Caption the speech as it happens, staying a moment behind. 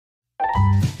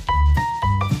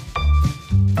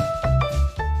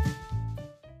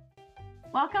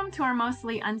Welcome to our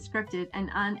mostly unscripted and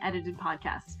unedited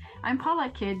podcast. I'm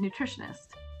Paulette Kidd, nutritionist.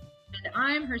 And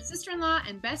I'm her sister-in-law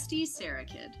and bestie, Sarah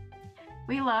Kidd.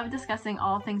 We love discussing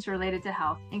all things related to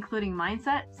health, including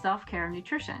mindset, self-care, and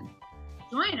nutrition.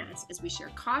 Join us as we share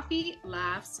coffee,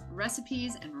 laughs,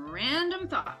 recipes, and random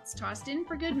thoughts tossed in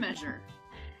for good measure.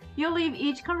 You'll leave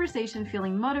each conversation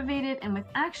feeling motivated and with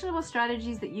actionable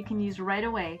strategies that you can use right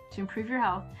away to improve your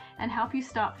health and help you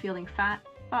stop feeling fat,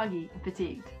 foggy, and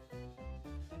fatigued.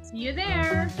 See you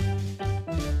there.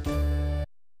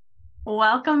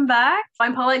 Welcome back.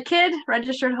 I'm Paulette Kidd,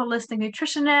 registered holistic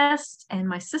nutritionist, and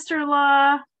my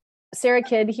sister-in-law, Sarah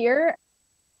Kidd here,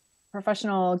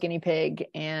 professional guinea pig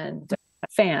and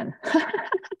fan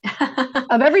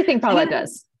of everything Paulette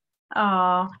does.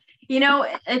 Oh, you know,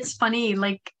 it's funny,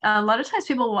 like a lot of times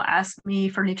people will ask me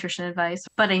for nutrition advice,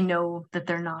 but I know that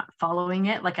they're not following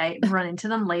it. Like I run into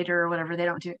them later or whatever, they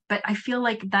don't do it. But I feel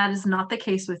like that is not the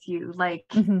case with you. Like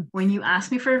when you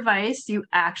ask me for advice, you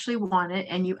actually want it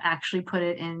and you actually put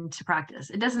it into practice.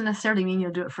 It doesn't necessarily mean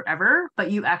you'll do it forever,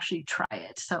 but you actually try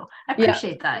it. So I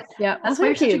appreciate that. Yeah. That's why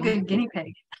you're such a good guinea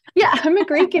pig. Yeah, I'm a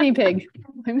great guinea pig.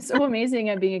 I'm so amazing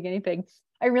at being a guinea pig.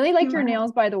 I really like your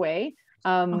nails, by the way.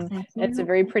 It's a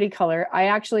very pretty color. I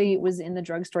actually was in the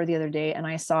drugstore the other day and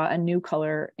I saw a new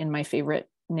color in my favorite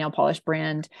nail polish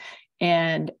brand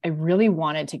and I really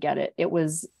wanted to get it.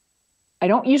 I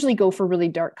don't usually go for really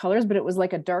dark colors, but it was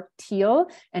like a dark teal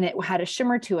and it had a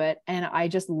shimmer to it. And I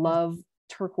just love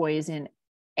turquoise in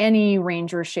any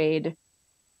range or shade.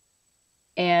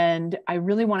 And I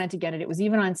really wanted to get it. It was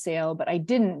even on sale, but I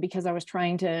didn't because I was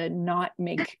trying to not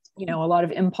make, a lot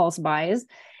of impulse buys.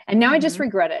 And now I just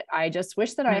regret it. I just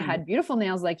wish that I had beautiful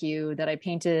nails like you that I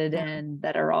painted and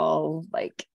that are all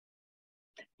like,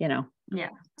 Yeah.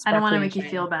 I don't want to make you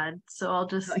feel bad. So I'll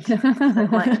just like this.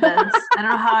 I don't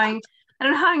know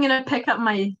how I'm going to pick up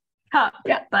my cup.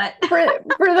 Yeah. But for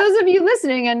those of you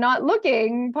listening and not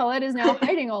looking, Paulette is now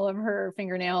hiding all of her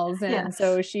fingernails. And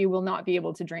so she will not be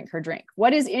able to drink her drink.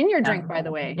 What is in your drink, by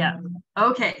the way? Yeah.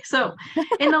 Okay. So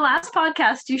in the last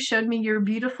podcast, you showed me your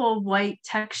beautiful white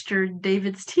textured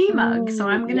David's tea mug. So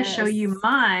I'm going to show you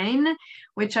mine,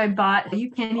 which I bought. You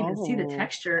can't even see the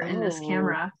texture in this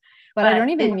camera. But I don't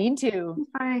even need to.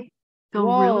 I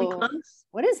go really close.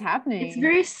 What is happening? It's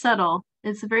very subtle.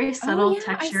 It's a very subtle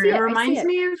texture. It reminds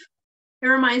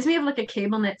me of like a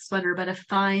cable knit sweater, but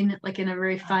in a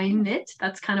very fine knit.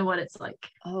 That's kind of what it's like.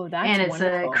 Oh, that's and it's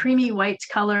wonderful. A creamy white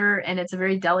color, and it's a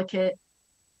very delicate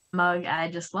mug. I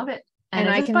just love it. And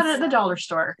I just bought it at the dollar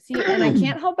store. See, and I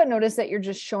can't help but notice that you're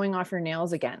just showing off your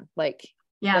nails again.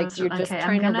 You're just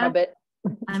trying to rub it.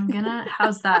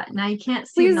 How's that? Now you can't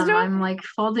see them. I'm like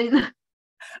folding.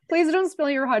 Please don't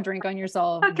spill your hot drink on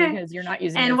yourself because you're not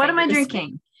using it. And what am I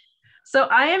drinking? So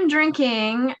I am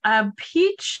drinking a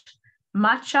peach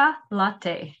matcha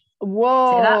latte.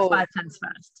 Whoa. Say that 5 times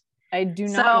fast. I do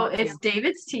not. So it's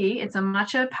David's tea. It's a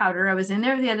matcha powder. I was in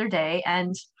there the other day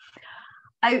and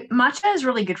matcha is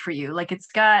really good for you. Like it's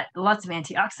got lots of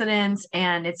antioxidants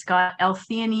and it's got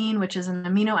L-theanine, which is an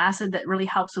amino acid that really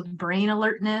helps with brain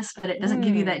alertness, but it doesn't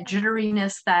give you that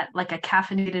jitteriness that like a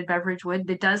caffeinated beverage would.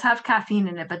 It does have caffeine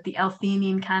in it, but the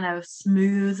L-theanine kind of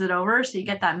smooths it over. So you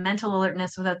get that mental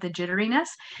alertness without the jitteriness.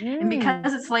 And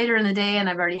because it's later in the day and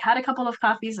I've already had a couple of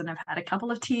coffees and I've had a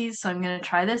couple of teas, so I'm going to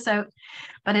try this out.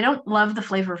 But I don't love the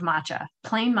flavor of matcha.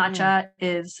 Plain matcha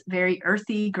is very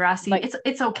earthy, grassy.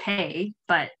 It's okay,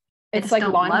 but it's like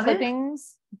lawn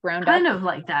clippings ground up. Kind of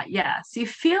like that, yeah. So you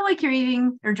feel like you're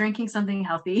eating or drinking something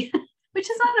healthy, which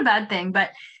is not a bad thing.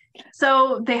 But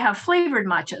so they have flavored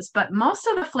matchas, but most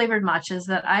of the flavored matchas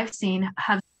that I've seen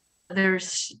have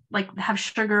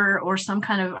sugar or some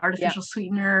kind of artificial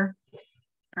sweetener,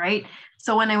 right?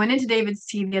 So when I went into David's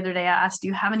Tea the other day, I asked, do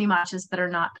you have any matchas that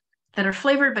are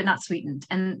flavored but not sweetened?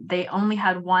 And they only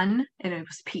had one, and it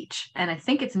was peach. And I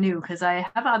think it's new because I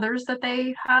have others that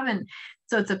they have. And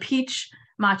so it's a peach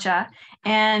matcha.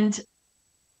 And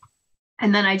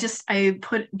then I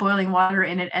put boiling water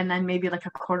in it and then maybe like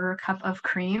a 1/4 cup of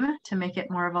cream to make it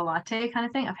more of a latte kind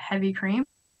of thing, of heavy cream.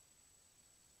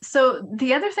 So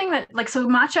the other thing so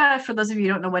matcha, for those of you who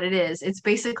don't know what it is, it's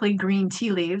basically green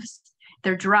tea leaves.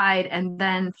 They're dried and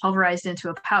then pulverized into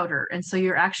a powder. And so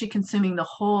you're actually consuming the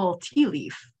whole tea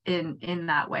leaf in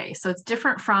that way. So it's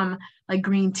different from like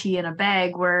green tea in a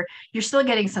bag where you're still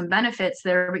getting some benefits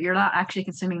there, but you're not actually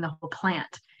consuming the whole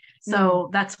plant. So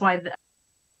that's why the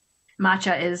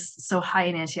matcha is so high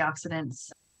in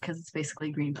antioxidants, because it's basically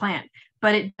a green plant.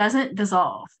 But it doesn't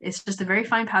dissolve. It's just a very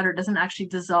fine powder. It doesn't actually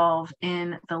dissolve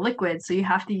in the liquid. So you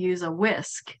have to use a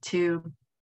whisk to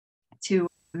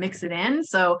mix it in.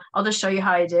 So I'll just show you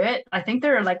how I do it. I think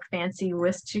there are like fancy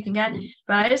whisks you can get,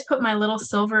 but I just put my little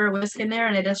silver whisk in there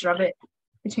and I just rub it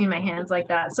between my hands like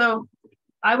that. So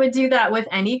I would do that with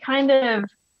any kind of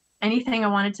anything I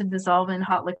wanted to dissolve in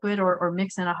hot liquid or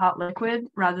mix in a hot liquid,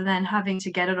 rather than having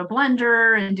to get out a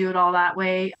blender and do it all that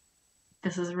way.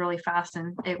 This is really fast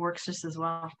and it works just as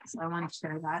well. So I wanted to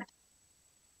share that.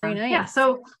 Very nice. Yeah,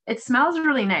 so it smells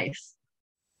really nice.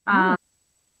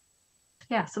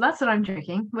 Yeah, so that's what I'm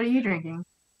drinking. What are you drinking?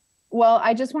 Well,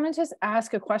 I just wanted to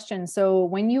ask a question. So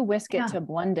when you whisk it to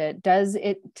blend it, does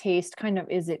it taste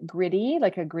is it gritty,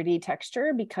 like a gritty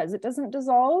texture because it doesn't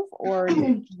dissolve? Or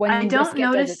when I don't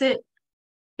notice it.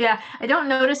 Yeah, I don't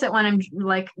notice it when I'm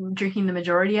like drinking the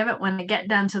majority of it. When I get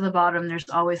down to the bottom, there's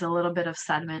always a little bit of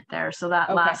sediment there. So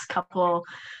that last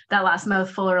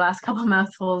mouthful or last couple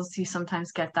mouthfuls, you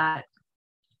sometimes get that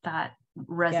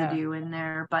residue in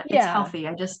there, but it's healthy.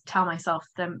 I just tell myself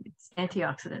it's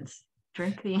antioxidants.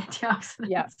 Drink the antioxidants.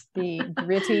 Yeah, the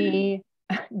gritty,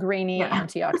 grainy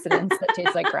antioxidants that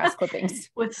taste like grass clippings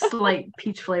with slight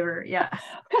peach flavor. Yeah.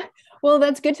 Well,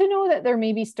 that's good to know that they're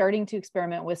maybe starting to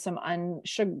experiment with some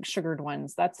unsugared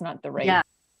ones. That's not the right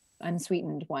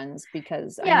unsweetened ones,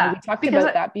 because I know we talked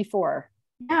about that before.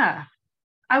 Yeah.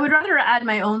 I would rather add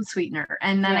my own sweetener,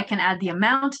 and then I can add the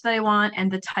amount that I want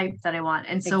and the type that I want.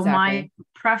 And so my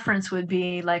preference would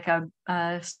be like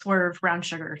a swerve brown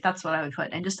sugar. That's what I would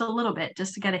put. And just a little bit,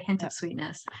 just to get a hint of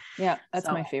sweetness. Yeah, that's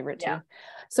my favorite too.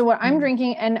 So what I'm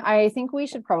drinking, and I think we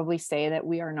should probably say that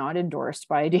we are not endorsed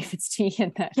by David's Tea,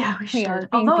 and that we should.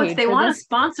 Although if they want to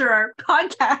sponsor our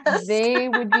podcast, they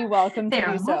would be welcome to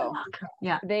do so. Welcome.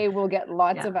 Yeah, they will get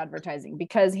lots of advertising,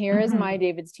 because here is my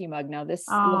David's Tea mug. Now this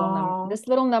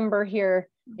little number here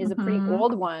is a pretty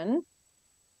old one.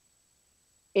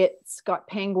 It's got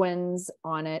penguins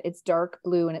on it. It's dark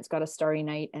blue and it's got a starry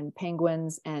night and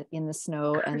penguins and in the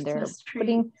snow. Christmas and they're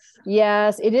putting,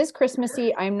 yes, it is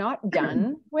Christmassy. I'm not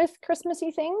done with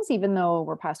Christmassy things, even though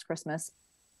we're past Christmas.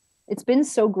 It's been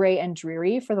so gray and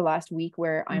dreary for the last week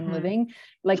where I'm living,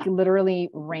 like literally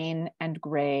rain and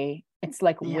gray. It's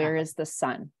like, where is the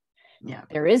sun? Yeah,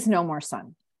 there is no more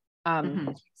sun.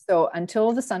 So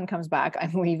until the sun comes back,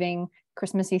 I'm leaving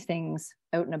Christmassy things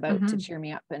out and about to cheer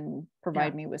me up and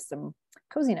provide me with some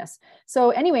coziness. So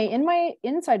anyway,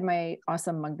 inside my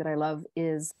awesome mug that I love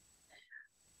is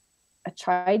a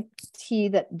chai tea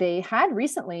that they had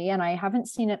recently, and I haven't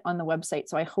seen it on the website,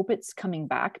 so I hope it's coming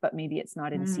back, but maybe it's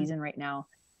not in season right now.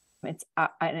 It's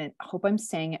I hope I'm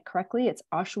saying it correctly. It's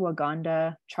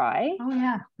ashwagandha chai. Oh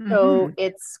yeah. So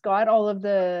it's got all of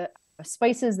the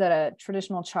spices that a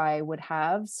traditional chai would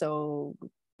have. So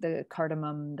the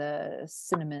cardamom, the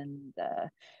cinnamon,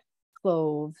 the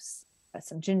cloves,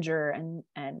 some ginger, and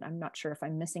I'm not sure if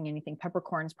I'm missing anything,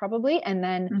 peppercorns probably. And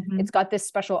then it's got this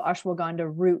special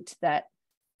ashwagandha root that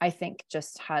I think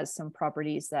just has some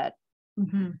properties that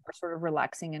are sort of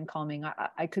relaxing and calming.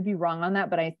 I could be wrong on that,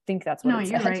 but I think that's what it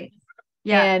said. You're right.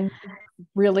 Yeah. And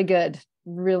really good,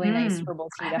 really nice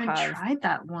herbal tea to have. I haven't tried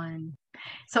that one.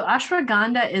 So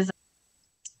ashwagandha is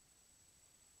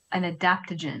an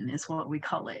adaptogen is what we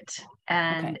call it.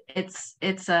 And it's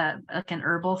like an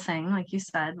herbal thing, like you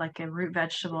said, like a root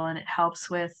vegetable, and it helps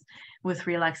with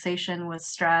relaxation, with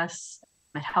stress.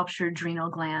 It helps your adrenal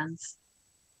glands.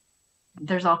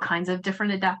 There's all kinds of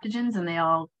different adaptogens, and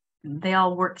they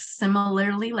all work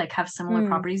similarly, like have similar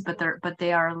properties, but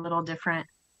they are a little different.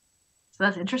 So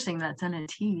that's interesting. That's in a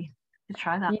tea. To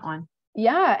try that one.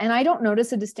 Yeah. And I don't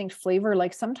notice a distinct flavor.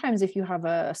 Like sometimes if you have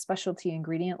a specialty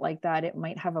ingredient like that, it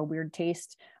might have a weird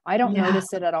taste. I don't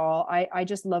notice it at all. I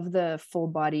just love the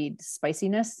full-bodied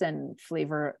spiciness and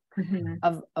flavor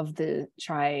of the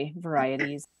chai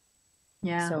varieties.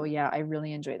 Yeah. So yeah, I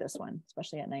really enjoy this one,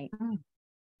 especially at night.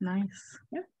 Nice.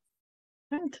 Yeah.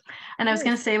 Good. And I was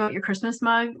going to say about your Christmas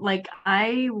mug, like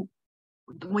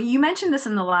well, you mentioned this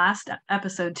in the last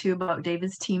episode too about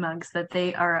David's Tea mugs, that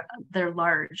they're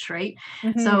large, right?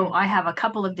 So I have a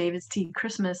couple of David's Tea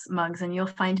Christmas mugs, and you'll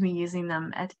find me using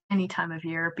them at any time of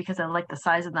year because I like the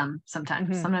size of them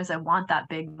sometimes. Sometimes I want that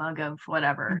big mug of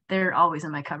whatever. They're always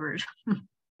in my cupboard.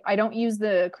 I don't use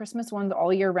the Christmas ones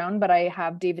all year round, but I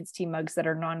have David's Tea mugs that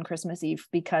are non-Christmas Eve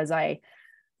because I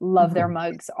love their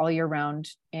mugs all year round.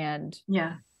 And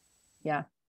yeah.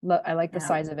 I like the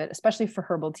size of it, especially for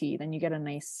herbal tea. Then you get a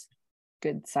nice,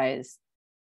 good size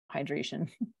hydration.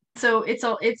 So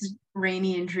it's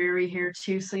rainy and dreary here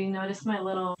too. So you notice my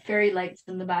little fairy lights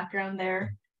in the background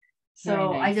there.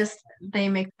 So nice. They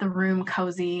make the room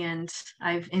cozy, and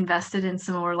I've invested in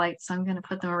some more lights. So I'm going to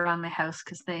put them around my house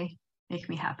because they make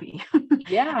me happy.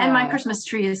 Yeah. And my Christmas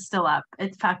tree is still up.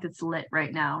 In fact, it's lit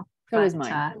right now. So is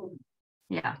mine.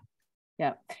 Yeah.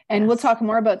 Yeah. And we'll talk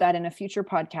more about that in a future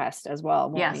podcast as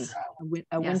well, won't yes. we?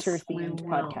 A winter themed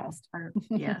podcast.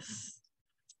 Yes.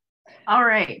 All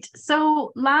right.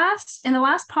 So in the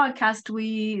last podcast,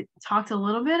 we talked a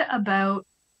little bit about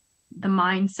the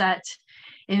mindset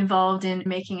involved in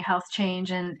making a health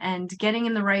change and getting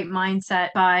in the right mindset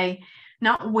by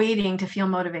not waiting to feel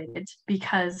motivated,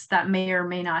 because that may or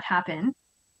may not happen.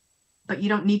 But you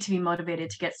don't need to be motivated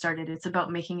to get started. It's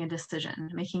about making a decision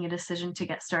to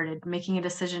get started, making a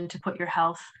decision to put your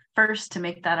health first, to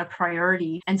make that a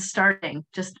priority, and starting,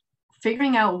 just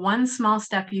figuring out one small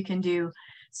step you can do.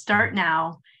 Start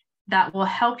now. That will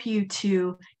help you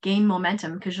to gain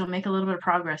momentum, because you'll make a little bit of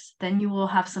progress. Then you will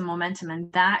have some momentum,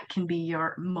 and that can be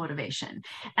your motivation.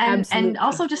 And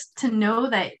also just to know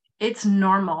that it's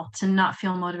normal to not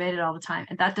feel motivated all the time.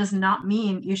 And that does not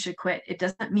mean you should quit. It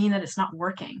doesn't mean that it's not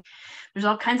working. There's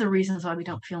all kinds of reasons why we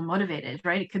don't feel motivated,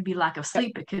 right? It could be lack of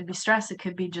sleep. It could be stress. It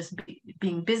could be just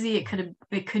being busy. It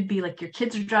could be like your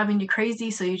kids are driving you crazy,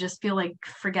 so you just feel like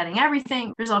forgetting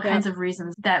everything. There's all kinds of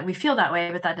reasons that we feel that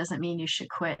way, but that doesn't mean you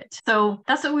should quit. So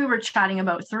that's what we were chatting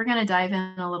about. So we're going to dive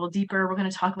in a little deeper. We're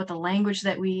going to talk about the language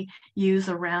that we use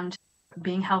around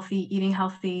being healthy, eating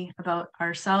healthy, about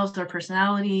ourselves, our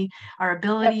personality, our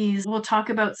abilities. We'll talk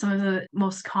about some of the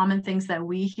most common things that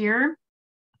we hear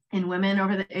in women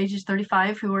over the ages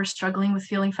 35 who are struggling with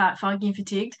feeling fat, foggy, and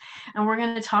fatigued. And we're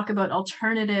going to talk about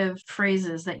alternative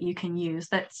phrases that you can use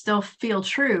that still feel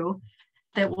true,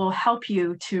 that will help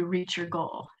you to reach your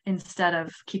goal instead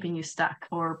of keeping you stuck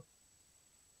or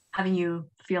having you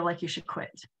feel like you should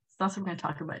quit. So that's what we're going to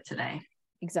talk about today.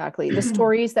 Exactly. The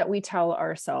stories that we tell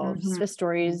ourselves, the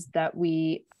stories that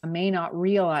we may not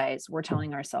realize we're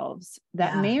telling ourselves,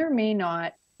 that may or may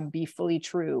not be fully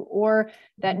true, or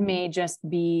that may just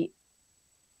be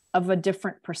of a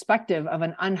different perspective, of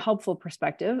an unhelpful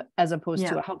perspective, as opposed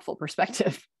to a helpful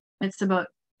perspective. It's about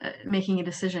making a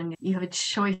decision. You have a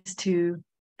choice to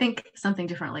think something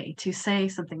differently, to say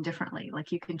something differently.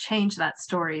 Like you can change that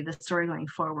story, the story going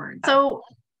forward. So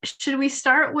should we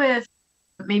start with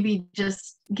maybe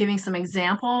just giving some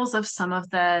examples of some of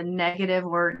the negative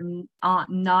or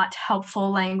not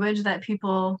helpful language that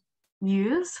people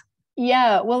use?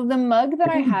 Yeah, well, the mug that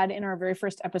I had in our very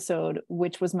first episode,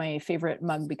 which was my favorite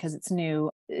mug because it's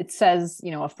new, it says,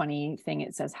 a funny thing.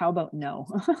 It says, "How about no?"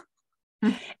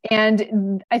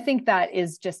 And I think that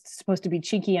is just supposed to be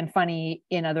cheeky and funny.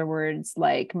 In other words,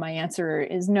 like, my answer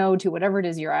is no to whatever it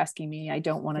is you're asking me. I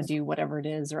don't want to do whatever it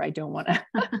is, or I don't want to.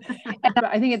 And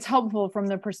I think it's helpful from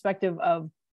the perspective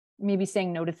of maybe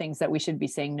saying no to things that we should be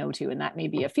saying no to. And that may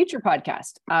be a future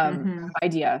podcast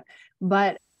idea.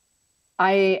 But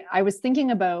I was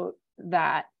thinking about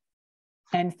that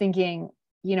and thinking,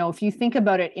 if you think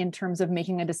about it in terms of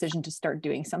making a decision to start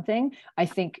doing something, I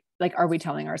think, like, are we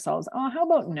telling ourselves, oh, how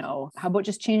about no? How about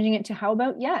just changing it to how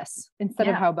about yes, instead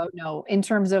of how about no, in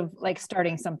terms of like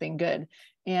starting something good?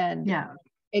 And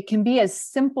it can be as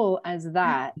simple as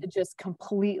that, to just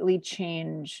completely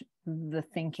change the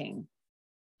thinking.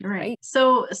 Right.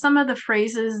 So some of the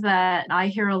phrases that I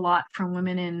hear a lot from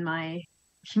women in my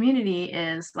community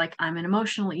is like, I'm an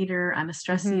emotional eater, I'm a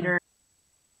stress eater,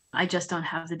 I just don't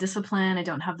have the discipline, I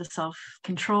don't have the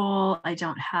self-control, I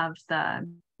don't have the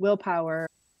willpower.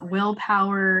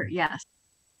 Yes.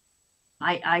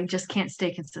 I just can't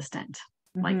stay consistent.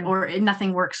 Like, or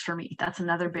nothing works for me. That's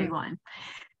another big one.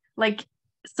 Like,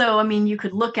 so, I mean, you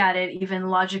could look at it even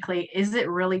logically. Is it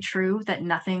really true that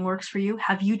nothing works for you?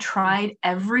 Have you tried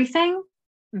everything?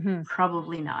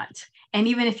 Probably not. And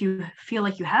even if you feel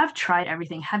like you have tried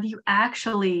everything, have you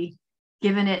actually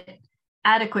given it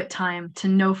adequate time to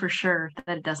know for sure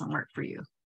that it doesn't work for you?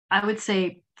 I would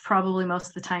say probably most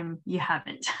of the time you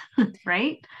haven't,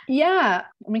 right? Yeah.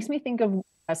 It makes me think of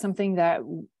something that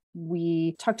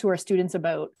we talk to our students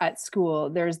about at school.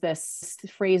 There's this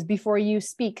phrase, before you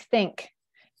speak, think.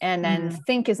 And then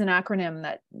think is an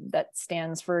acronym that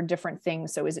stands for different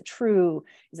things. So is it true?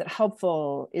 Is it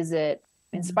helpful? Is it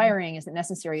inspiring? Is it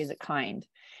necessary? Is it kind?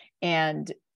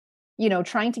 And,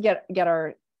 trying to get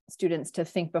our students to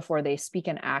think before they speak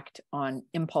and act on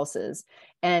impulses.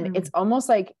 And it's almost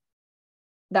like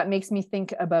that makes me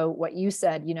think about what you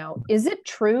said. Is it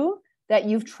true that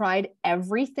you've tried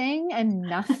everything and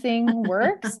nothing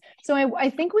works? So I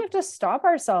think we have to stop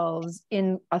ourselves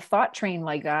in a thought train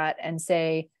like that and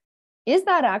say, is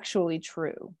that actually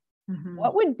true?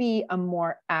 What would be a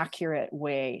more accurate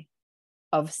way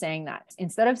of saying that?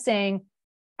 Instead of saying,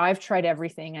 I've tried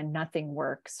everything and nothing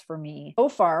works for me. So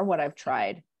far, what I've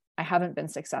tried, I haven't been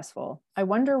successful. I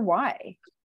wonder why.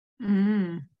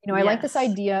 I like this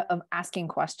idea of asking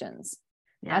questions,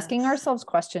 asking ourselves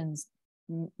questions,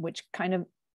 which kind of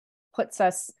puts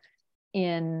us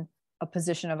in a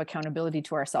position of accountability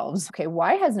to ourselves. Okay,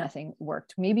 why has nothing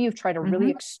worked? Maybe you've tried a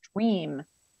really extreme,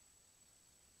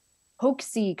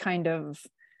 hoaxy kind of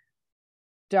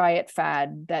diet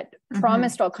fad that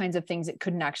promised all kinds of things it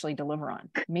couldn't actually deliver on.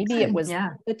 Maybe it was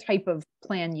the type of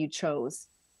plan you chose.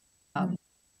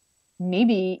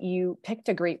 Maybe you picked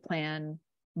a great plan,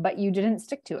 but you didn't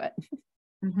stick to it.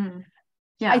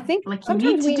 Yeah, I think like you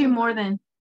need to do more than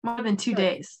 2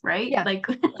 days, right? Yeah. Like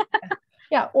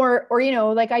yeah, or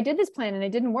like I did this plan and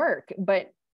it didn't work,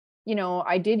 but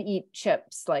I did eat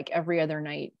chips like every other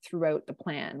night throughout the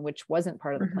plan, which wasn't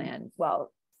part of the plan.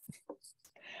 Well,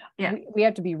 yeah, we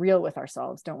have to be real with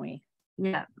ourselves, don't we?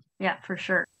 Yeah, for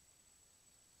sure.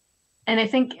 And I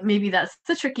think maybe that's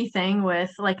the tricky thing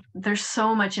with, like, there's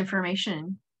so much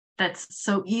information that's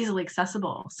so easily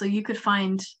accessible. So you could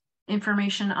find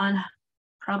information on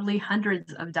probably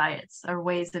hundreds of diets or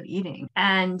ways of eating.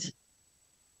 And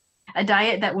a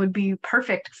diet that would be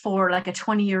perfect for like a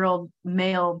 20-year-old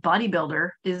male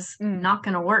bodybuilder is not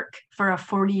going to work for a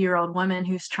 40-year-old woman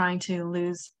who's trying to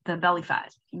lose the belly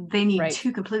fat. They need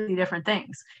two completely different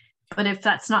things. But if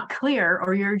that's not clear,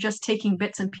 or you're just taking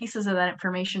bits and pieces of that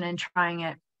information and trying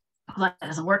it, well, that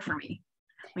doesn't work for me.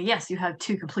 But yes, you have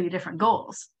two completely different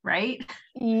goals, right?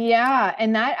 Yeah.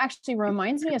 And that actually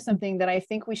reminds me of something that I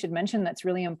think we should mention that's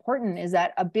really important, is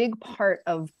that a big part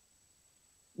of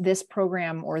this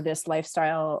program or this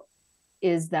lifestyle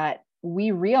is that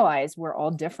we realize we're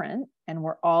all different and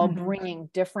we're all bringing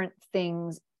different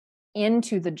things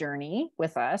into the journey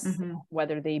with us,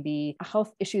 whether they be a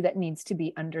health issue that needs to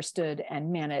be understood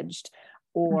and managed,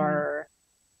 or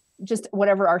just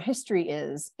whatever our history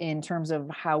is in terms of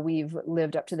how we've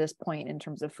lived up to this point in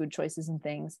terms of food choices and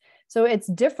things. So it's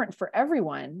different for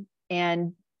everyone.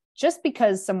 And just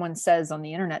because someone says on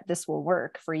the internet, this will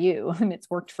work for you and it's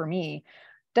worked for me,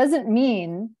 doesn't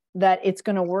mean that it's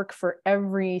going to work for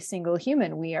every single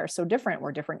human. We are so different.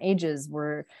 We're different ages.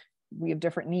 We have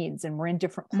different needs, and we're in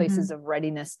different places of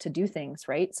readiness to do things.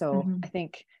 Right. So I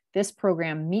think this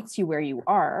program meets you where you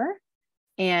are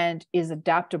and is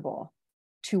adaptable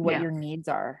to what your needs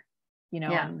are.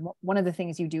 And one of the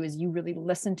things you do is you really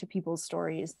listen to people's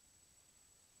stories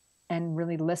and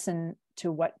really listen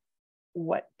to what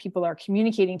people are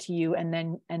communicating to you. And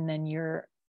then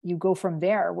you go from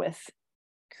there with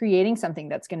creating something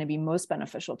that's going to be most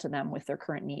beneficial to them with their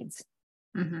current needs.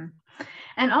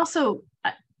 And also,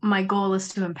 my goal is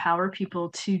to empower people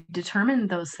to determine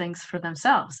those things for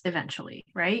themselves eventually,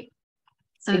 right?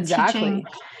 So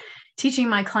teaching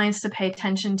my clients to pay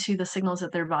attention to the signals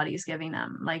that their body is giving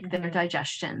them, like their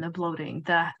digestion, the bloating,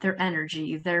 their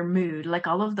energy, their mood, like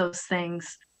all of those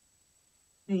things,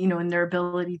 and their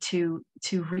ability to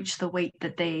reach the weight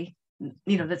that they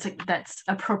that's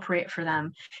appropriate for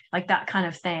them, like that kind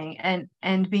of thing,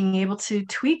 and being able to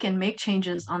tweak and make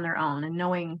changes on their own, and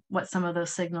knowing what some of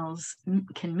those signals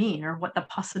can mean, or what the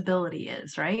possibility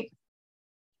is, right?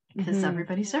 Because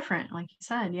everybody's different, like you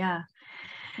said. Yeah.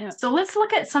 So let's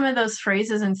look at some of those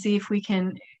phrases and see if we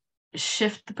can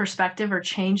shift the perspective or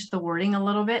change the wording a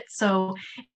little bit. So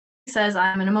it says,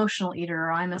 I'm an emotional eater,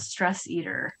 or I'm a stress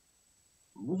eater.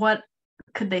 What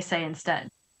could they say instead?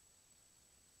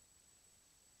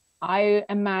 I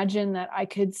imagine that I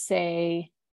could say,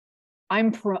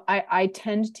 I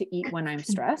tend to eat when I'm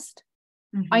stressed.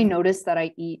 I notice that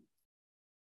I eat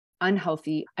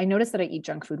unhealthy. I notice that I eat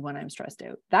junk food when I'm stressed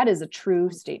out. That is a true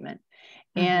statement.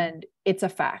 And it's a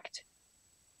fact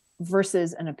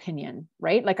versus an opinion,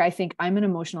 right? Like, I think I'm an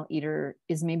emotional eater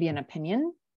is maybe an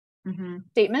opinion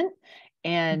statement.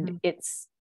 And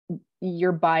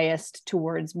you're biased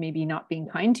towards maybe not being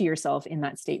kind to yourself in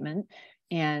that statement.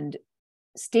 And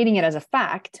stating it as a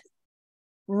fact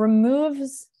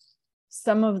removes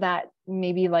some of that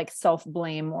maybe like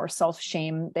self-blame or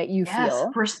self-shame that you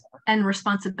feel. And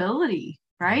responsibility,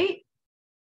 right?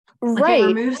 Like, it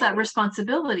removes that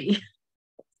responsibility.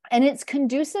 And it's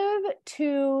conducive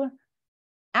to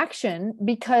action,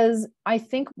 because I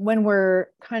think when we're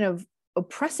kind of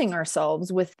oppressing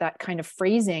ourselves with that kind of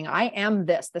phrasing, I am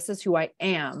this is who I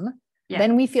am,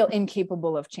 then we feel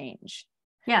incapable of change.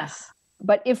 Yes.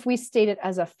 But if we state it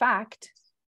as a fact,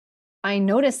 I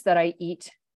notice that I eat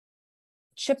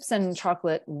chips and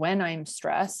chocolate when I'm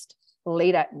stressed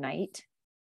late at night.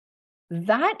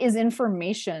 That is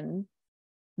information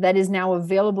that is now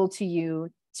available to you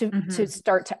to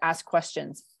start to ask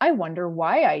questions. I wonder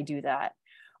why I do that.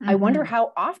 I wonder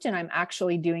how often I'm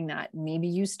actually doing that. Maybe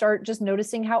you start just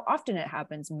noticing how often it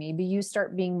happens. Maybe you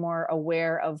start being more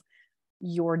aware of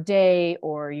your day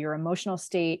or your emotional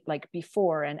state, like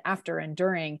before and after and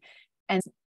during, and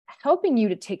helping you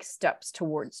to take steps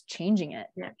towards changing it,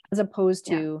 as opposed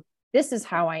to this is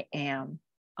how I am.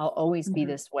 I'll always be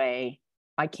this way.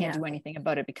 I can't do anything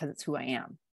about it because it's who I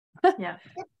am. Yeah.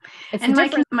 It's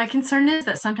and my concern is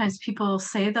that sometimes people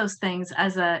say those things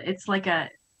as it's like I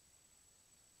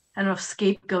don't know if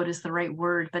scapegoat is the right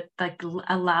word, but like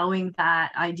allowing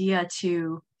that idea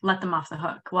to let them off the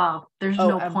hook. Well, there's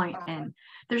no point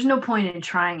in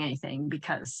trying anything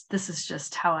because this is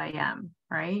just how I am.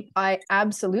 Right. I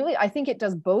think it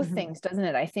does both things, doesn't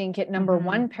it? I think it, number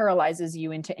one, paralyzes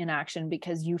you into inaction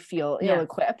because you feel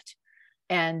ill-equipped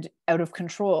and out of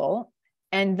control.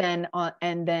 And then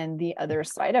the other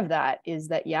side of that is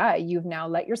that, you've now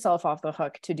let yourself off the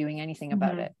hook to doing anything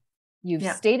about it. You've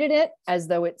stated it as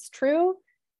though it's true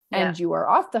and you are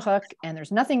off the hook and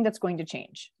there's nothing that's going to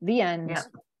change. The end.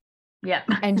 Yeah.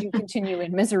 And you continue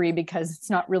in misery because it's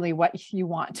not really what you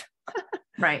want.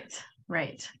 Right.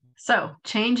 So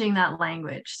changing that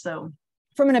language. So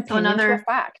from an opinion to a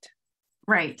fact.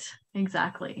 Right.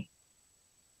 Exactly.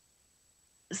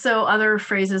 So other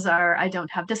phrases are, I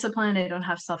don't have discipline. I don't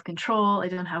have self-control. I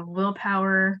don't have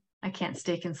willpower. I can't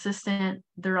stay consistent.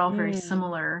 They're all very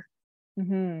similar.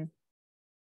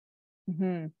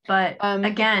 But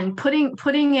again,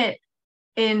 putting it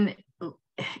in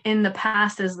the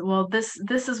past is, well, this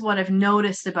is what I've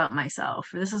noticed about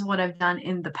myself, or this is what I've done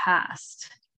in the past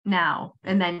now.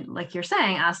 And then, like you're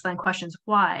saying, ask them questions,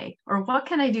 why, or what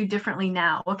can I do differently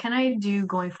now? What can I do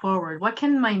going forward? What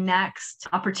can my next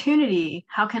opportunity,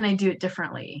 how can I do it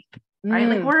differently? Right?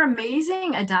 Like, we're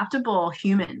amazing, adaptable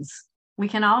humans. We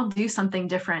can all do something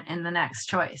different in the next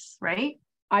choice, right?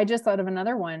 I just thought of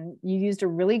another one. You used a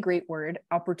really great word,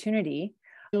 opportunity.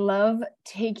 I love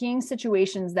taking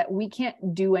situations that we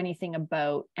can't do anything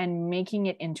about and making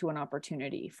it into an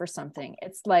opportunity for something.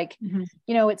 It's like,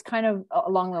 it's kind of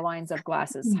along the lines of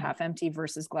glasses half empty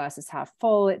versus glasses half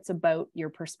full. It's about your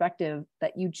perspective,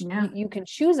 that you can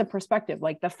choose a perspective.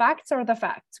 Like, the facts are the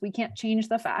facts. We can't change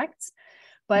the facts.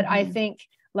 But I think,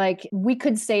 like, we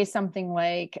could say something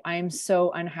like, I'm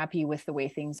so unhappy with the way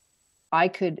things are. I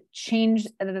could change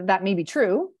that. May be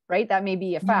true, right? That may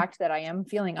be a fact that I am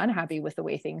feeling unhappy with the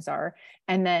way things are.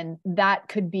 And then that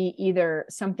could be either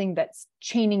something that's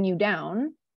chaining you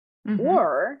down,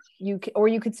 or you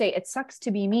could say, it sucks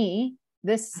to be me.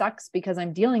 This sucks because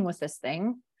I'm dealing with this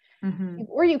thing.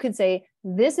 Or you could say,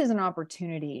 this is an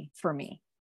opportunity for me.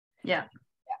 Yeah.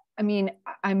 I mean,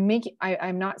 I'm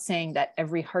not saying that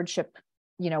every hardship,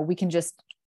 we can just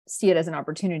see it as an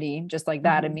opportunity just like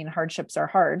that. I mean, hardships are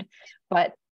hard,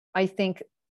 but I think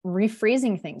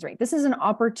rephrasing things, right? This is an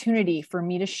opportunity for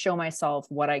me to show myself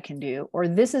what I can do, or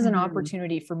this is an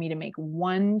opportunity for me to make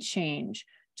one change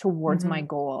towards my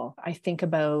goal. I think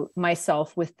about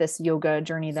myself with this yoga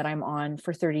journey that I'm on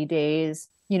for 30 days.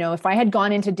 If I had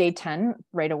gone into day 10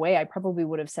 right away, I probably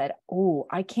would have said, oh,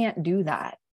 I can't do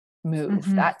that move.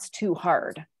 That's too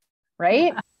hard.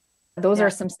 Right? Those are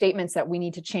some statements that we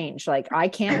need to change. Like, I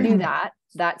can't do that.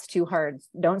 That's too hard.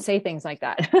 Don't say things like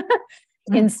that.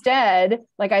 Instead,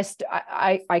 like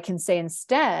I can say,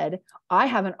 instead, I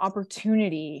have an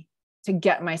opportunity to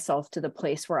get myself to the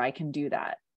place where I can do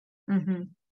that.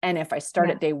 And if I start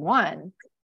at day 1,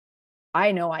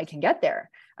 I know I can get there.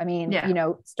 I mean,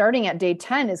 starting at day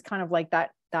 10 is kind of like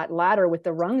that ladder with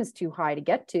the rungs too high to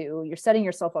get to. You're setting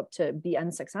yourself up to be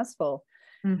unsuccessful.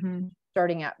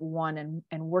 Starting at 1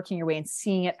 and working your way and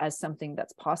seeing it as something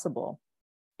that's possible.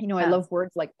 I love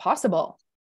words like possible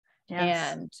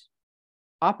and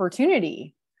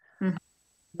opportunity,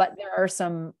 but there are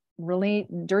some really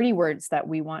dirty words that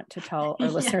we want to tell our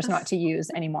listeners not to use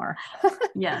anymore.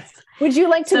 Yes. Would you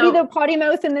like to be the potty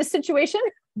mouth in this situation?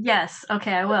 Yes.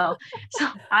 Okay, I will. So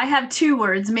I have 2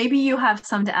 words. Maybe you have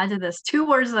some to add to this. 2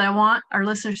 words that I want our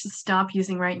listeners to stop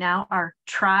using right now are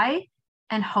try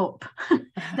and hope.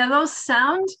 Now, those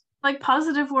sound like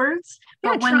positive words,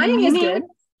 but when trying is good.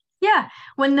 Yeah,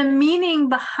 when the meaning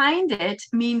behind it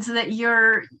means that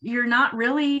you're not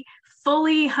really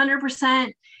fully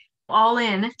 100% all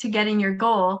in to getting your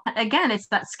goal. Again, it's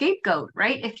that scapegoat,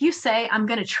 right? If you say, I'm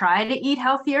going to try to eat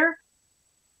healthier,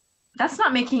 that's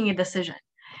not making a decision.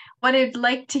 What I'd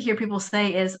like to hear people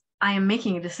say is, I am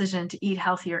making a decision to eat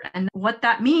healthier. And what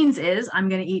that means is, I'm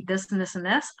going to eat this and this and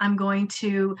this. I'm going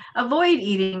to avoid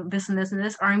eating this and this and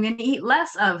this, or I'm going to eat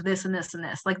less of this and this and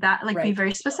this. Like that, like Be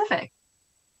very specific.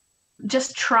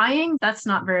 Just trying, that's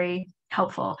not very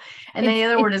helpful. And then the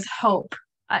other word is hope.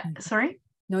 Sorry?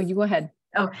 No, you go ahead.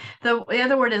 Oh, the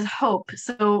other word is hope.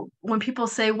 So when people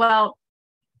say, well,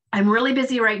 I'm really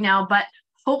busy right now, but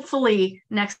hopefully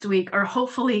next week, or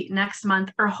hopefully next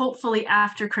month, or hopefully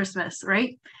after Christmas,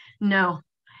 right? No.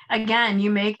 Again, you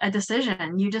make a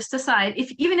decision. You just decide,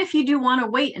 even if you do want to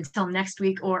wait until next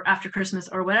week or after Christmas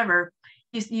or whatever,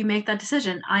 you make that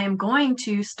decision. I am going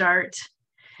to start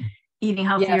eating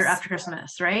healthier after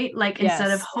Christmas, right? Like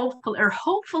instead of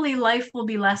hopefully life will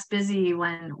be less busy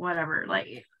when whatever,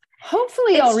 like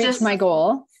hopefully I'll reach my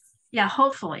goal. Yeah,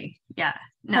 hopefully. Yeah.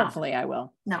 No. Hopefully I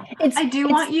will. No. I do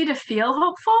want you to feel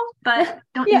hopeful, but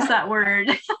don't use that word.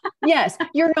 Yes.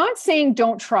 You're not saying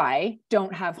don't try,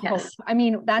 don't have hope. I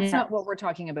mean, that's not what we're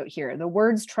talking about here. The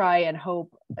words try and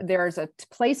hope, there's a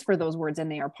place for those words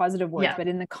and they are positive words, but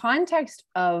in the context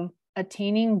of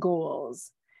attaining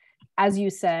goals, as you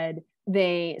said,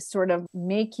 they sort of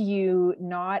make you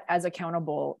not as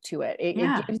accountable to it. It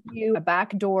gives you a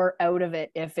back door out of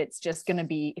it. If it just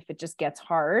gets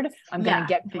hard, I'm going to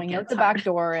get going out the back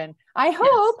door. And I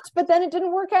hoped, but then it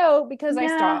didn't work out because I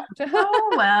stopped.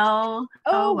 Oh, well.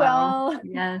 Oh, well.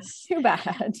 Yes. Too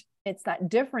bad. It's that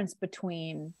difference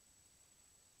between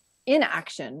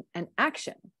inaction and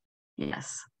action.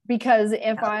 Yes. Because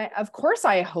of course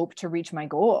I hope to reach my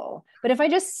goal, but if I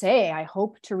just say I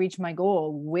hope to reach my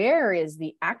goal, where is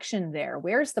the action there?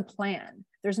 Where's the plan?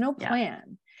 There's no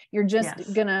plan. You're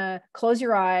just gonna close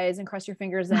your eyes and cross your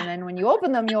fingers. And then when you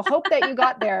open them, you'll hope that you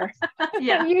got there.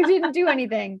 You didn't do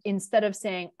anything. Instead of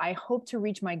saying, I hope to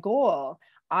reach my goal,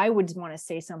 I would want to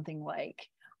say something like,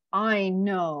 I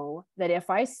know that if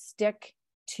I stick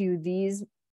to these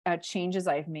changes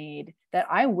I've made, that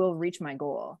I will reach my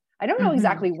goal. I don't know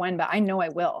exactly when, but I know I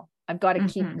will. I've got to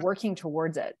keep working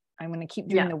towards it. I'm going to keep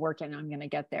doing the work and I'm going to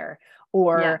get there.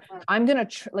 Or I'm going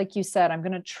to, like you said, I'm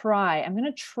going to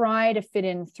try to fit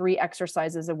in 3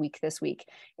 exercises a week this week.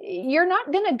 You're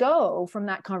not going to go from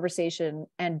that conversation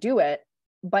and do it.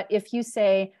 But if you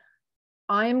say,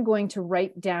 I'm going to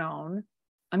write down,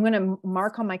 I'm going to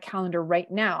mark on my calendar right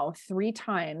now 3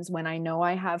 times when I know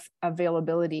I have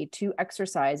availability to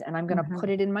exercise, and I'm going to put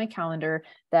it in my calendar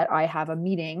that I have a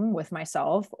meeting with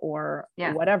myself or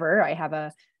whatever. I have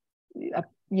a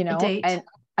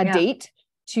date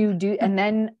to do. And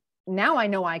then now I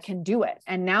know I can do it.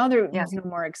 And now there's no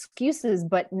more excuses,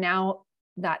 but now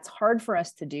that's hard for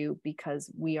us to do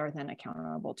because we are then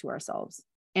accountable to ourselves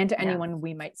and to anyone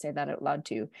we might say that out loud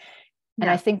to. And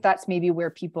I think that's maybe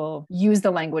where people use the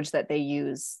language that they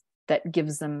use that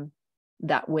gives them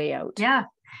that way out. Yeah.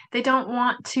 They don't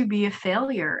want to be a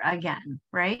failure again,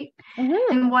 right?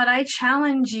 And what I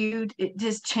challenge you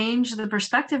is change the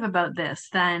perspective about this.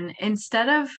 Then instead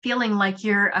of feeling like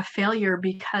you're a failure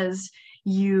because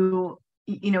you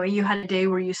had a day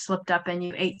where you slipped up and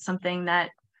you ate something that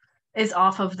is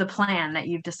off of the plan that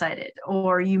you've decided,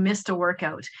 or you missed a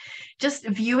workout, just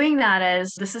viewing that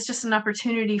as this is just an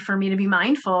opportunity for me to be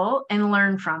mindful and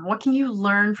learn from. What can you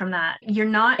learn from that? You're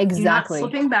not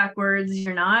slipping backwards.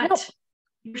 You're not,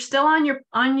 you're still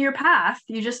on your path.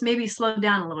 You just maybe slowed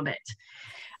down a little bit.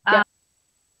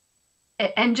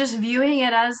 And just viewing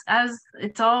it as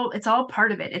it's all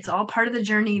part of it. It's all part of the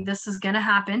journey. This is going to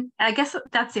happen. I guess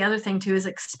that's the other thing too, is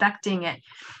expecting it.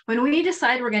 When we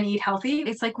decide we're going to eat healthy,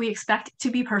 it's like we expect it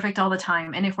to be perfect all the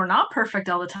time. And if we're not perfect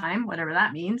all the time, whatever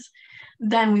that means,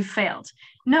 then we've failed.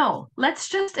 No, let's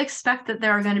just expect that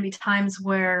there are going to be times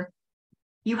where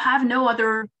you have no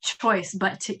other choice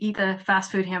but to eat the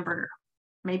fast food hamburger.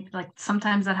 Maybe like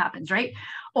sometimes that happens, right?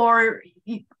 Or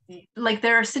like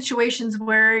there are situations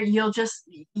where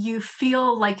you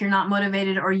feel like you're not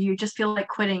motivated, or you just feel like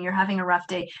quitting, you're having a rough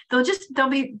day. There'll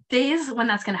be days when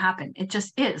that's going to happen. It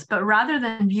just is. But rather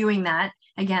than viewing that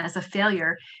again as a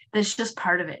failure, that's just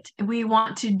part of it. We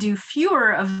want to do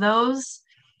fewer of those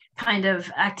kind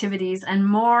of activities and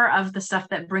more of the stuff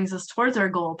that brings us towards our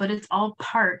goal, but it's all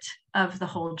part of the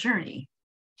whole journey.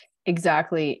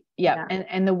 Exactly. Yeah.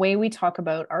 And the way we talk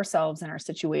about ourselves and our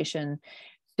situation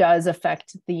does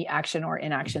affect the action or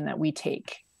inaction that we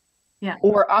take. Yeah.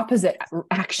 Or opposite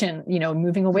action,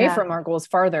 moving away from our goals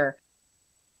farther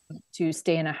to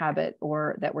stay in a habit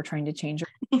or that we're trying to change.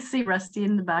 You see Rusty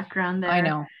in the background there. I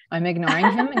know. I'm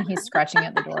ignoring him and he's scratching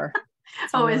at the door.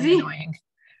 It's really is he? Annoying.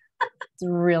 It's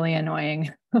really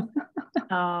annoying.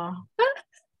 Oh.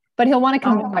 But he'll want to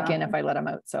come back in if I let him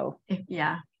out. So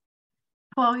yeah.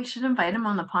 Well, you should invite him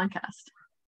on the podcast.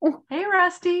 Hey,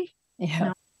 Rusty. Yeah.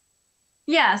 No.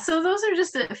 Yeah. So those are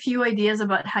just a few ideas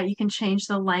about how you can change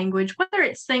the language, whether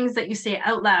it's things that you say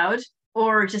out loud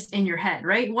or just in your head,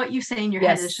 right? What you say in your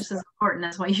head is just as important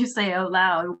as what you say out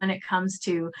loud when it comes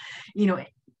to,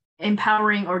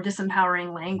 empowering or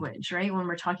disempowering language, right? When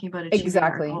we're talking about achieving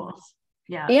our goals.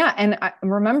 Yeah. Yeah. And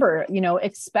remember,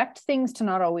 expect things to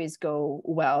not always go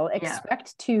well.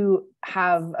 Expect to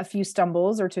have a few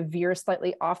stumbles or to veer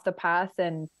slightly off the path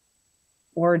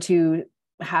or to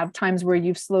have times where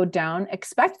you've slowed down.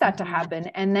 Expect that to happen.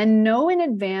 And then know in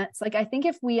advance, like, I think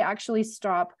if we actually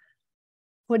stop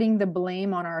putting the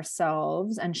blame on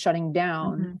ourselves and shutting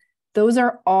down, those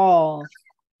are all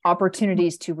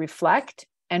opportunities to reflect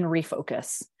and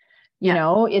refocus. You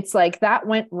know, it's like, that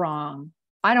went wrong.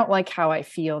 I don't like how I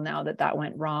feel now that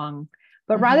went wrong.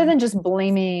 But rather than just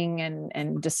blaming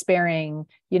and despairing,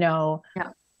 you know,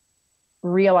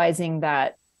 realizing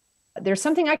that there's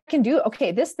something I can do.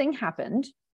 Okay, this thing happened.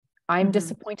 I'm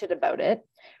disappointed about it.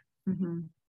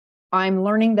 I'm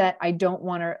learning that I don't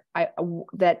want to,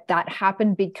 that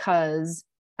happened because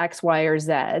X, Y, or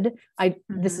Z.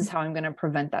 This is how I'm going to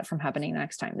prevent that from happening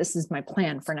next time. This is my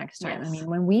plan for next time. I mean,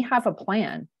 when we have a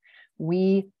plan,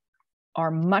 we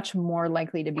are much more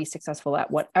likely to be successful at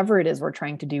whatever it is we're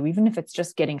trying to do, even if it's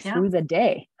just getting through the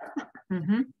day.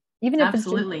 Even if it's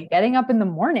just getting up in the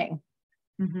morning,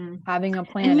 having a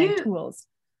plan and tools.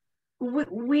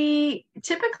 We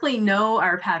typically know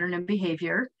our pattern of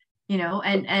behavior, you know,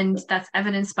 and that's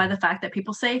evidenced by the fact that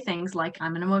people say things like,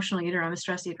 I'm an emotional eater, I'm a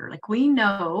stress eater. Like, we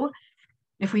know,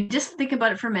 if we just think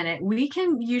about it for a minute, we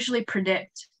can usually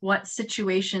predict what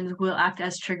situations will act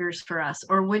as triggers for us,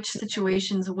 or which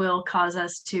situations will cause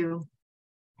us to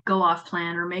go off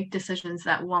plan or make decisions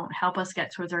that won't help us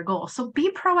get towards our goal. So be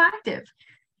proactive.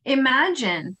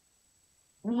 Imagine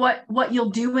what you'll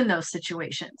do in those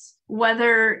situations,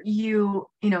 whether you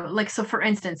know, like, so for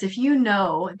instance, if you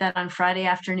know that on Friday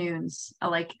afternoons,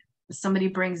 like, somebody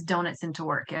brings donuts into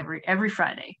work every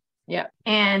Friday,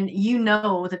 and you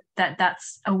know that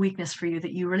that's a weakness for you,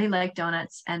 that you really like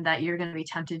donuts and that you're going to be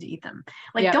tempted to eat them.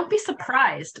 Like, don't be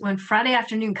surprised when Friday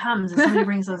afternoon comes and somebody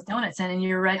brings those donuts in and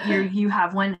you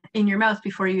have one in your mouth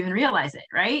before you even realize it,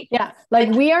 right? Yeah. Like,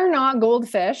 we are not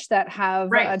goldfish that have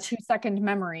a 2-second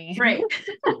memory. Right.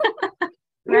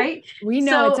 Right. We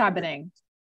know it's happening.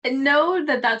 Know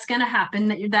that that's going to happen,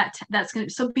 that's going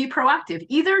to, so be proactive.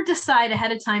 Either decide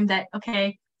ahead of time that,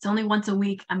 okay, it's only once a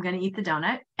week, I'm going to eat the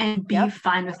donut, and be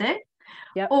fine with it.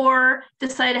 Or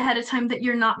decide ahead of time that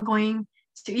you're not going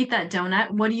to eat that donut.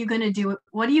 What are you going to do?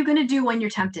 What are you going to do when you're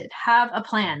tempted? Have a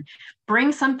plan.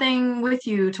 Bring something with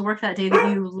you to work that day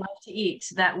that you love to eat,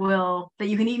 that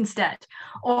you can eat instead.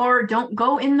 Or don't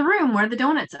go in the room where the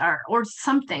donuts are, or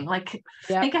something. Like,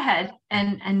 think ahead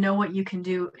and know what you can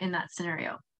do in that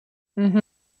scenario.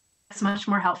 It's much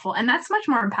more helpful, and that's much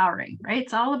more empowering, right?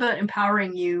 It's all about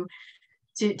empowering you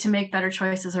to make better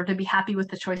choices, or to be happy with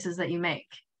the choices that you make.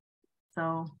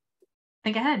 So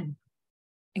think ahead.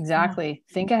 Exactly.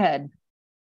 Think ahead.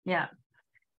 Yeah.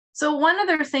 So one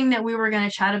other thing that we were going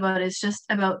to chat about is just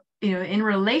about, you know, in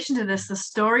relation to this, the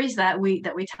stories that we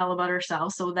tell about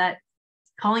ourselves. So that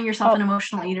calling yourself an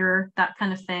emotional eater, that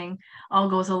kind of thing, all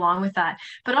goes along with that.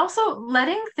 But also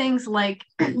letting things like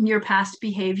your past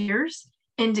behaviors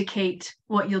indicate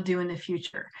what you'll do in the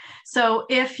future. So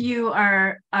if you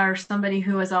are somebody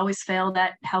who has always failed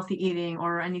at healthy eating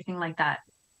or anything like that,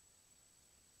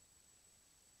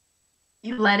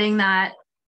 you letting that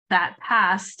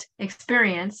past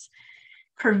experience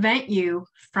prevent you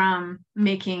from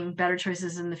making better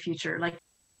choices in the future. Like,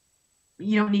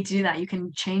 you don't need to do that. You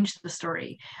can change the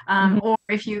story. Or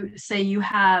if you say you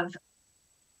have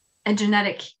a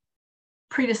genetic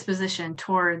predisposition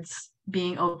towards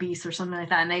being obese or something like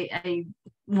that, and I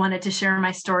wanted to share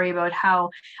my story about how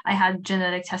I had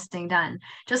genetic testing done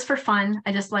just for fun.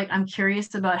 I'm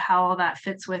curious about how all that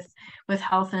fits with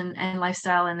health and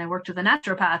lifestyle. And I worked with a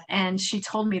naturopath, and she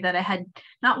told me that I had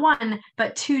not one,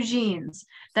 but 2 genes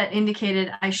that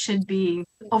indicated I should be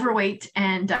overweight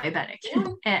and diabetic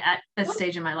at that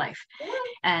stage in my life.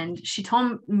 And she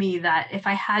told me that if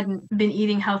I hadn't been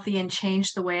eating healthy and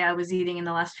changed the way I was eating in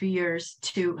the last few years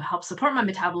to help support my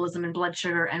metabolism and blood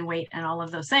sugar and weight and all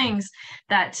of those things,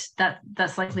 that's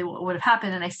likely what would have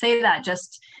happened. And I say that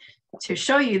just to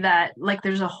show you that, like,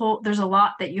 there's a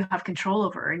lot that you have control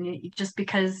over, and just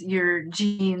because your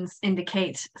genes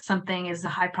indicate something is a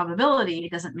high probability,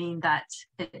 it doesn't mean that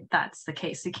that's the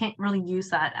case. You can't really use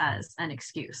that as an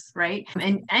excuse, right?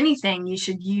 And anything, you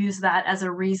should use that as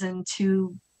a reason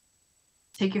to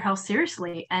take your health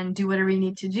seriously and do whatever you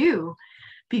need to do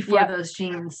before those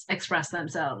genes express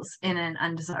themselves in an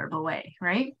undesirable way,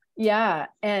 right? Yeah.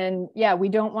 And we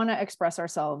don't want to express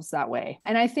ourselves that way.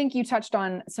 And I think you touched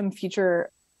on some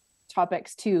future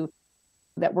topics too,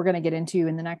 that we're going to get into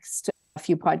in the next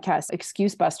few podcasts.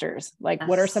 Excuse busters. Like,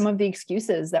 what are some of the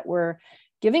excuses that we're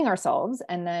giving ourselves?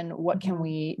 And then what can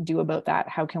we do about that?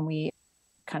 How can we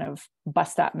kind of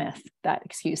bust that myth, that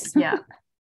excuse?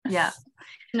 Yeah.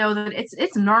 Know that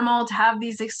it's normal to have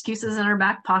these excuses in our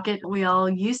back pocket. We all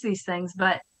use these things,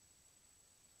 but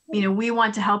you know, we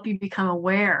want to help you become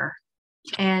aware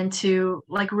and to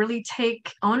like really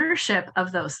take ownership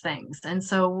of those things. And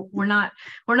so we're not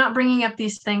bringing up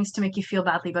these things to make you feel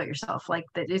badly about yourself. Like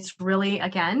that, it's really,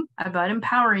 again, about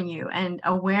empowering you, and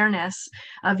awareness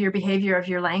of your behavior, of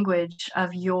your language,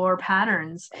 of your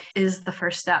patterns is the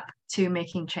first step to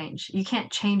making change. You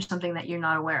can't change something that you're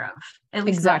not aware of, at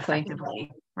least not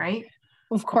effectively, right?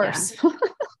 Of course. Yeah.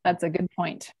 That's a good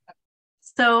point.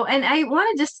 So, and I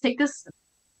want to just take this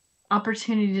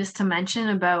opportunity just to mention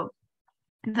about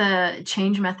the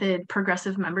change method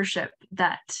progressive membership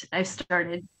that I've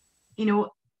started. You know,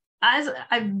 as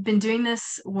I've been doing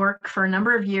this work for a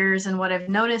number of years, and what I've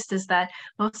noticed is that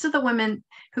most of the women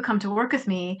who come to work with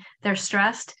me, they're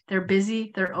stressed, they're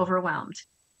busy, they're overwhelmed.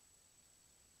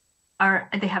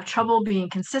 They have trouble being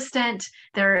consistent.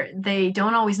 They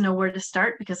don't always know where to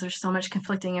start because there's so much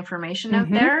conflicting information out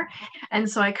there. And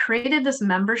so I created this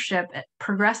membership,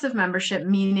 progressive membership,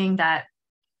 meaning that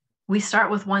we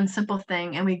start with one simple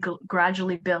thing and we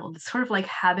gradually build. It's sort of like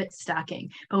habit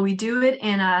stacking, but we do it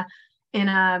in a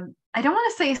I don't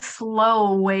want to say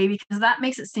slow way, because that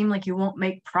makes it seem like you won't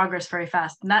make progress very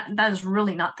fast. That is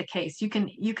really not the case. You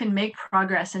can make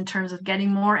progress in terms of getting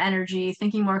more energy,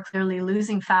 thinking more clearly,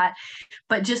 losing fat,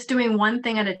 but just doing one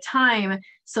thing at a time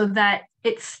so that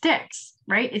it sticks,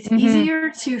 right? It's easier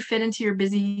to fit into your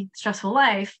busy, stressful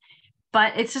life.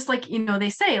 But it's just like, you know, they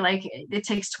say like it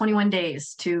takes 21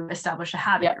 days to establish a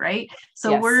habit, right?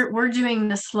 So we're doing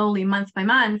this slowly, month by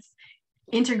month,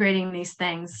 integrating these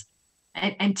things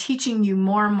and teaching you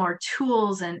more and more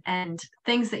tools and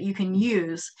things that you can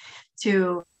use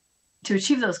to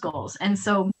achieve those goals. And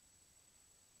so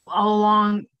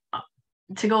to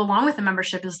go along with the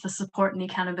membership is the support and the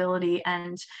accountability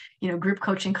and, you know, group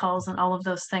coaching calls and all of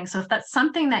those things. So if that's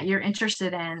something that you're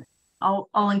interested in,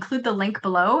 I'll include the link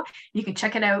below. You can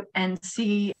check it out and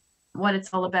see what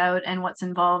it's all about and what's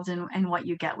involved and what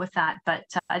you get with that. But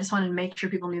I just wanted to make sure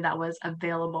people knew that was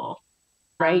available.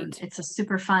 Right. It's a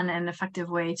super fun and effective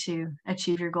way to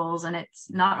achieve your goals, and it's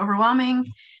not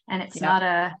overwhelming, and it's not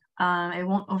it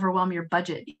won't overwhelm your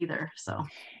budget either. So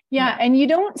and you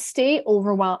don't stay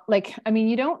overwhelmed. Like, I mean,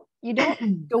 you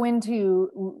don't go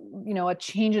into, you know, a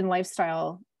change in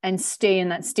lifestyle and stay in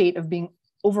that state of being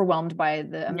overwhelmed by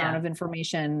the amount of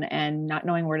information and not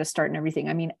knowing where to start and everything.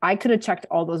 I mean, I could have checked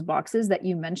all those boxes that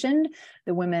you mentioned,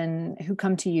 the women who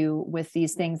come to you with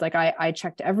these things. Like I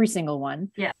checked every single one.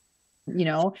 Yeah. You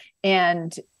know,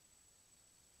 and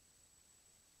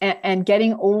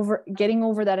getting over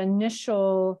that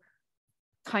initial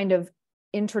kind of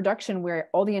introduction where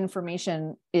all the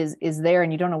information is there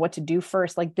and you don't know what to do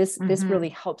first. Like this really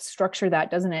helps structure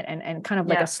that, doesn't it? And kind of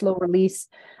like a slow release,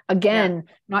 again,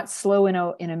 not slow in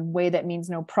a way that means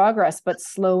no progress, but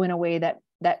slow in a way that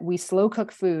we slow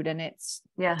cook food, and it's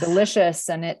delicious,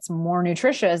 and it's more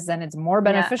nutritious, and it's more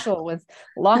beneficial with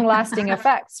long lasting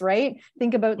effects, right?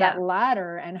 Think about that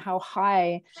ladder and how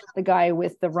high the guy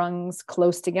with the rungs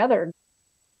close together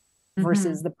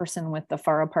versus the person with the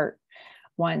far apart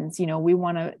ones. You know, we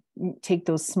want to take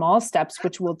those small steps,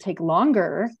 which will take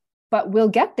longer, but we'll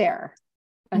get there,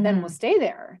 and then we'll stay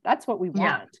there. That's what we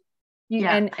want.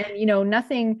 And you know,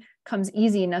 nothing comes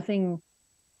easy. Nothing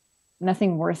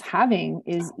worth having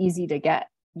is easy to get.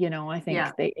 You know, I think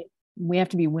we have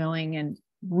to be willing and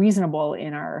reasonable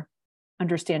in our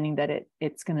understanding that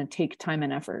it's going to take time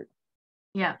and effort.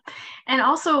 Yeah. And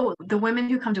also the women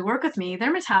who come to work with me,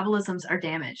 their metabolisms are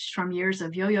damaged from years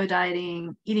of yo-yo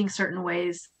dieting, eating certain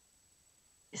ways.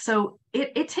 So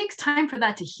it takes time for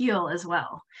that to heal as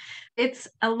well. It's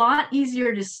a lot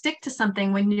easier to stick to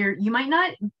something when you might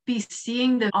not be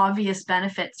seeing the obvious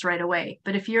benefits right away.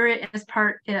 But if you're as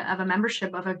part of a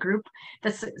membership of a group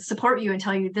that support you and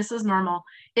tell you this is normal,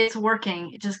 it's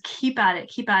working, just keep at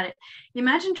it.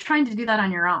 Imagine trying to do that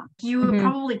on your own. You would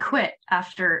probably quit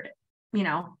after, you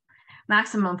know,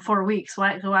 maximum 4 weeks.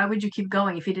 Why would you keep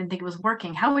going if you didn't think it was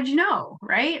working? How would you know,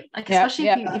 right? Like, especially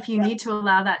if you need to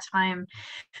allow that time.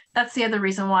 That's the other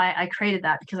reason why I created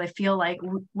that, because I feel like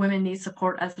women need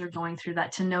support as they're going through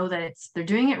that, to know that they're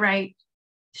doing it right.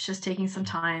 It's just taking some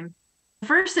time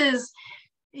versus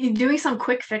doing some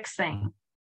quick fix thing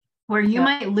where you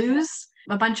might lose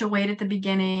a bunch of weight at the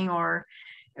beginning, or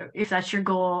if that's your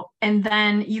goal, and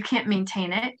then you can't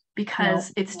maintain it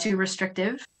because it's too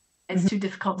restrictive. It's too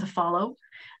difficult to follow,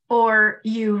 or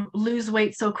you lose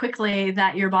weight so quickly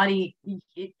that your body,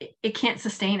 it can't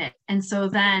sustain it. And so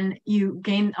then you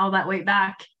gain all that weight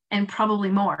back and probably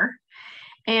more.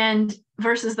 And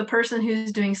versus the person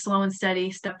who's doing slow and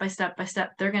steady, step by step by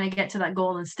step, they're going to get to that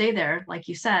goal and stay there, like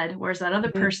you said, whereas that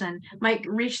other person might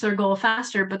reach their goal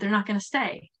faster, but they're not going to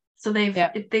stay. So they've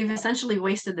essentially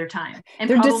wasted their time and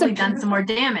They're probably done some more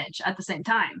damage at the same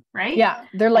time, right? Yeah,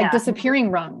 they're like disappearing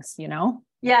rungs, you know?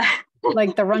 Yeah.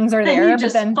 Like the rungs are there,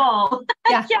 but then fall.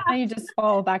 Yeah. Then you just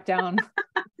fall back down.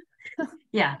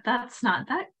 Yeah, that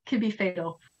could be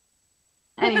fatal.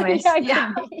 Anyways,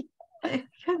 it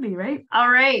could be, right?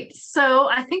 All right. So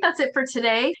I think that's it for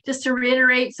today. Just to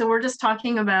reiterate, so we're just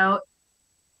talking about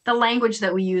the language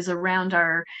that we use around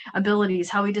our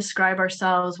abilities, how we describe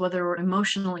ourselves, whether we're an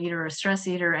emotional eater or a stress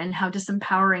eater, and how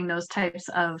disempowering those types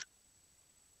of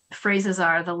phrases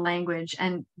are, the language,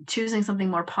 and choosing something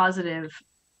more positive,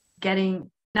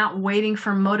 not waiting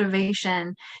for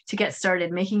motivation to get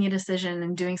started, making a decision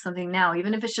and doing something now,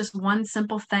 even if it's just one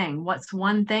simple thing. What's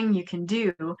one thing you can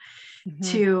do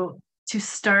to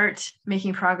start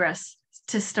making progress,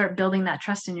 to start building that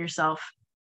trust in yourself?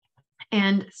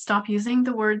 And stop using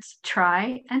the words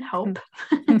try and hope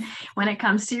when it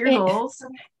comes to your goals.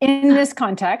 In this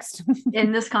context.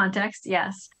 In this context,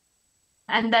 yes.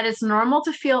 And that it's normal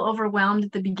to feel overwhelmed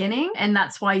at the beginning. And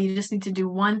that's why you just need to do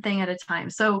one thing at a time.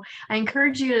 So I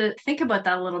encourage you to think about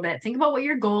that a little bit. Think about what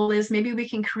your goal is. Maybe we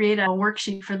can create a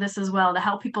worksheet for this as well to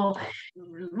help people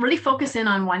really focus in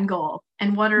on one goal.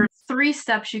 And what are 3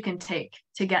 steps you can take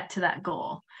to get to that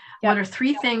goal? What are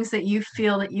 3 things that you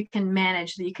feel that you can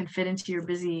manage, that you can fit into your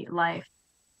busy life?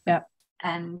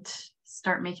 And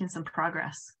start making some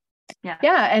progress.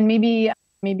 And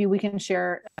maybe we can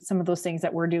share some of those things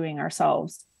that we're doing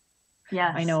ourselves.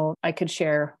 Yes. I know I could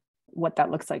share what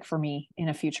that looks like for me in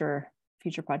a future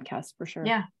podcast for sure.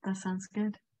 Yeah, that sounds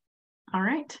good. All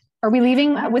right. Are we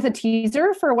leaving with a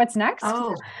teaser for what's next?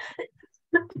 Oh.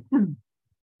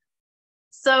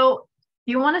 So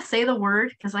you want to say the word?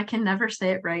 Because I can never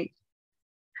say it right.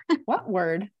 What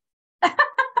word?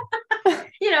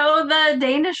 The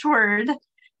Danish word.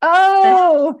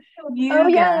 Oh,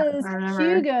 Hygge, yes.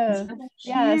 Hygge.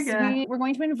 Yes. We're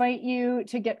going to invite you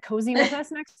to get cozy with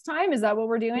us next time. Is that what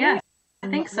we're doing? Yeah, I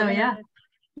think so. Yeah.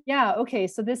 Yeah. Okay.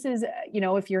 So this is,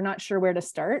 if you're not sure where to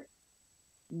start,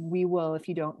 we will, if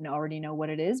you don't already know what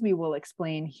it is, we will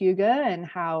explain Hygge and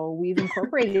how we've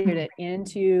incorporated it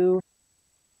into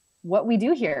what we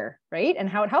do here, right? And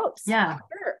how it helps. Yeah.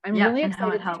 Sure. I'm really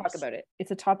excited to talk about it. It's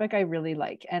a topic I really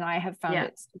like, and I have found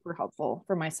it super helpful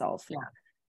for myself.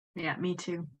 Yeah, me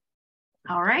too.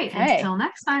 All right. Okay. Until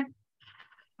next time.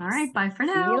 All right. Bye for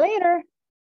now. See you later.